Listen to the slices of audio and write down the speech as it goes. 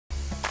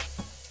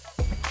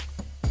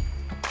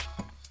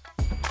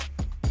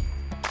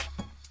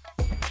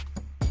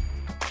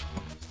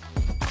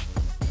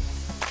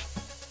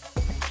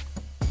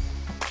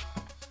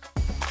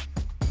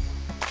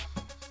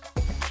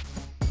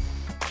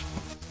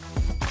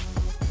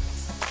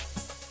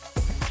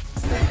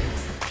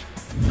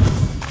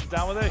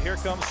down with it. Here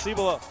comes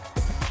Cibola.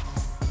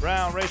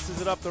 Brown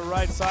races it up the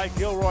right side.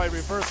 Gilroy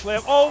reverse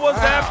layup. Oh, was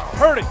that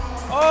Purdy?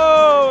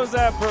 Oh, was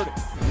that Purdy?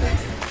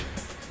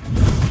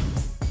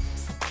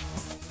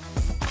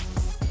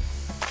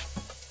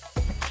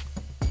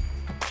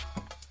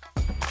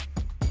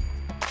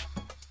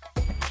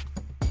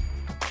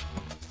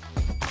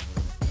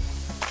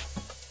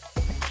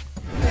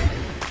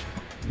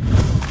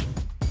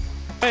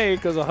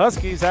 Because the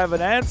Huskies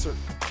haven't answered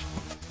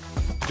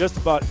just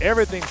about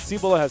everything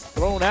Cibola has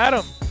thrown at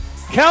him.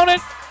 Count it,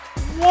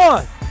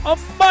 one.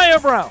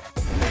 Amaya Brown.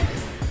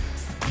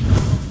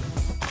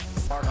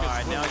 All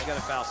right, now he's got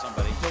to foul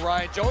somebody. To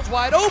Ryan Jones,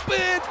 wide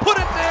open, put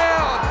it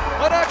down,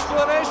 an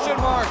exclamation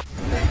mark.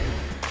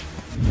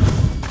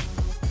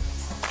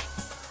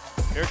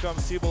 Here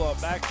comes Cibola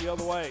back the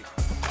other way.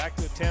 Back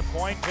to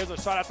 10-point. Here's a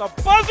shot at the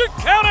buzzer.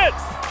 Count it.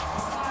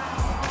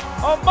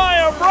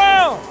 Amaya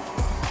Brown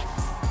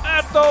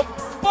at the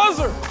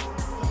buzzer.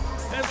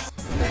 And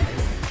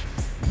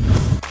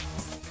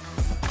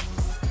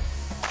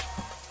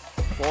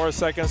 4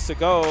 seconds to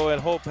go,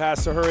 and Hope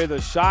has to hurry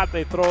the shot.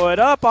 They throw it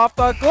up off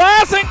the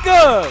glass and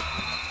good.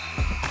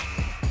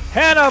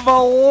 Hannah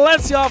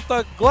Valencia off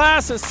the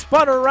glass and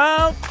spun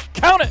around.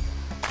 Count it.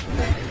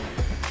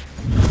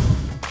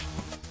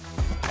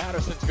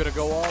 Patterson's going to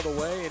go all the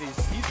way, and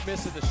he's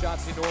missing the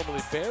shots he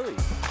normally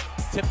buries.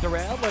 Tipped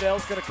around,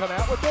 Liddell's going to come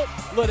out with it.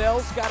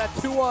 Liddell's got a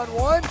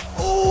 2-on-1.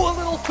 Ooh, a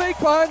little fake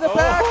behind the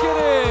back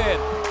and in.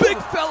 Big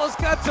fella's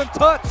got some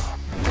touch.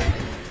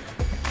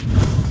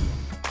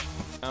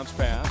 Bounce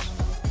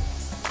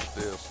pass.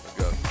 This,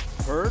 I got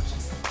Hurts.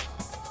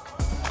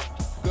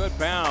 Good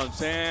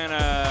bounce and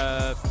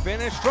a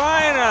finish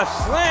try and a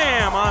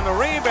slam on the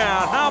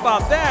rebound. How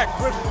about that,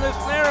 Chris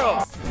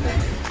Cisneros?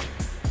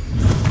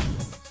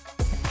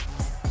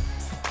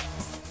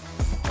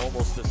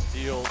 Almost a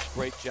steal.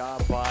 Great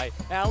job by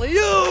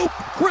alley-oop,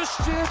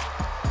 Christian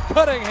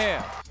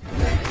Cunningham.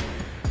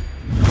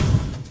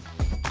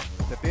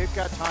 They've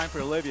got time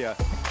for Olivia.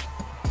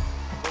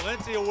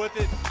 Valencia with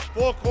it,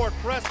 full court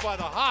press by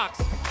the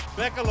Hawks.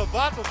 Becca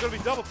Lovato's going to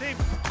be double teamed.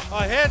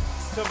 Ahead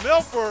to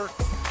Milford.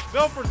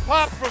 Milford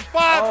pops from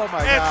 5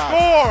 and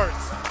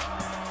scores.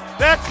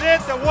 That's it.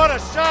 What a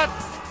shot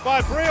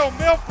by Brio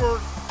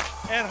Milford.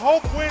 And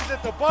Hope wins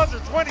at the buzzer,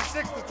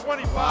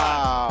 26-25.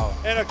 Wow.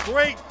 And a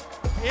great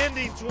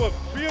ending to a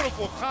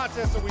beautiful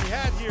contest that we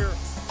had here